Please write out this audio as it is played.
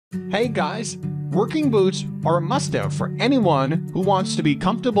Hey guys, working boots are a must-have for anyone who wants to be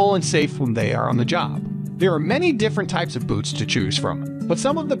comfortable and safe when they are on the job. There are many different types of boots to choose from, but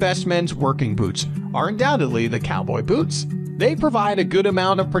some of the best men's working boots are undoubtedly the cowboy boots. They provide a good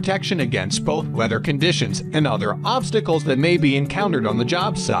amount of protection against both weather conditions and other obstacles that may be encountered on the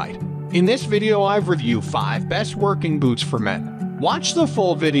job site. In this video, I've reviewed 5 best working boots for men. Watch the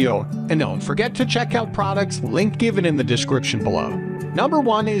full video and don't forget to check out products link given in the description below. Number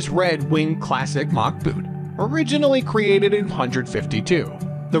 1 is Red Wing Classic Mock Boot. Originally created in 1952,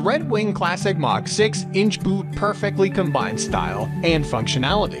 the Red Wing Classic Mock 6-inch boot perfectly combines style and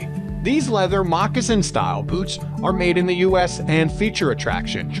functionality. These leather moccasin-style boots are made in the US and feature a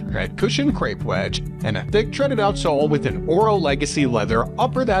traction tread cushion crepe wedge and a thick treaded outsole with an Oro Legacy leather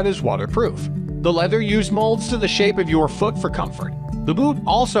upper that is waterproof. The leather used molds to the shape of your foot for comfort. The boot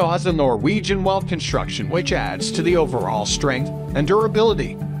also has a Norwegian welt construction which adds to the overall strength and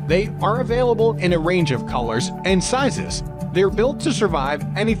durability. They are available in a range of colors and sizes. They're built to survive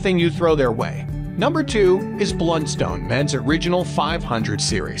anything you throw their way. Number 2 is Blundstone Men's Original 500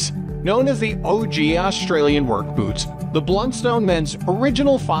 Series. Known as the OG Australian work boots, the Blundstone Men's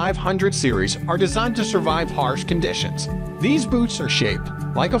Original 500 Series are designed to survive harsh conditions. These boots are shaped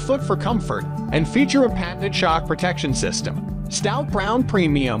like a foot for comfort and feature a patented shock protection system. Stout brown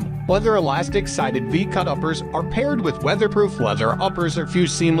premium leather elastic-sided V-cut uppers are paired with weatherproof leather uppers are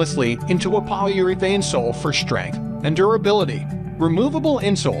fused seamlessly into a polyurethane sole for strength and durability. Removable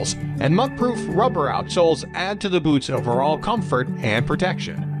insoles and muck-proof rubber outsoles add to the boot's overall comfort and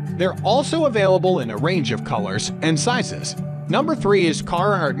protection. They're also available in a range of colors and sizes. Number 3 is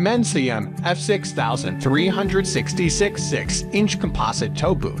Carhartt Men's CM F6366 6-inch composite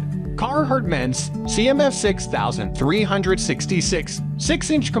toe boot. Carhartt Men's CMF 6366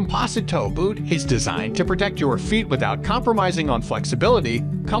 6-inch composite toe boot is designed to protect your feet without compromising on flexibility,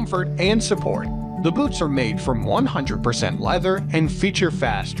 comfort, and support. The boots are made from 100% leather and feature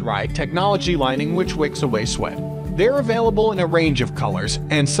fast-dry technology lining which wicks away sweat. They're available in a range of colors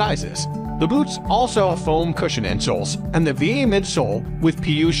and sizes. The boots also have foam cushion insoles, and the VA midsole with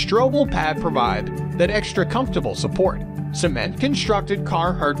PU strobel pad provide that extra comfortable support. Cement-constructed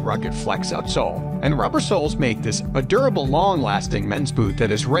Carhartt rugged flex outsole and rubber soles make this a durable, long-lasting men's boot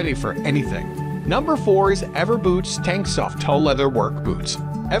that is ready for anything. Number 4 is Everboots Tank Soft Toe Leather Work Boots.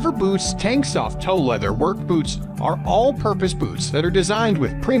 Everboots Tank Soft Toe Leather Work Boots are all-purpose boots that are designed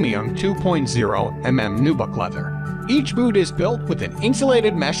with premium 2.0 mm nubuck leather. Each boot is built with an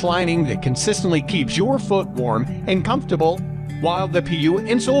insulated mesh lining that consistently keeps your foot warm and comfortable, while the PU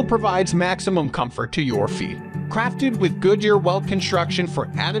insole provides maximum comfort to your feet. Crafted with Goodyear welt construction for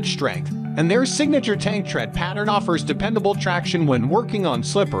added strength, and their signature tank tread pattern offers dependable traction when working on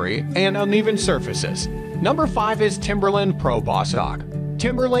slippery and uneven surfaces. Number 5 is Timberland Pro Bosshog.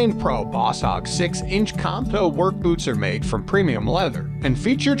 Timberland Pro Bosshog 6-inch Compo work boots are made from premium leather and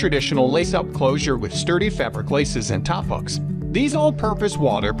feature traditional lace-up closure with sturdy fabric laces and top hooks. These all-purpose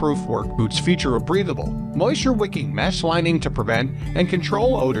waterproof work boots feature a breathable, moisture-wicking mesh lining to prevent and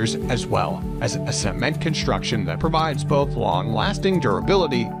control odors as well as a cement construction that provides both long-lasting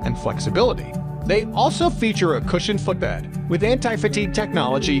durability and flexibility. They also feature a cushioned footbed with anti-fatigue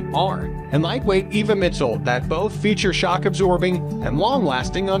technology R and lightweight EVA midsole that both feature shock-absorbing and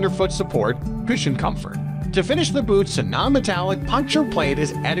long-lasting underfoot support, cushion comfort. To finish the boots, a non-metallic puncture plate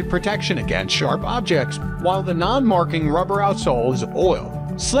is added protection against sharp objects, while the non-marking rubber outsole is oil,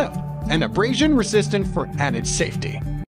 slip, and abrasion resistant for added safety.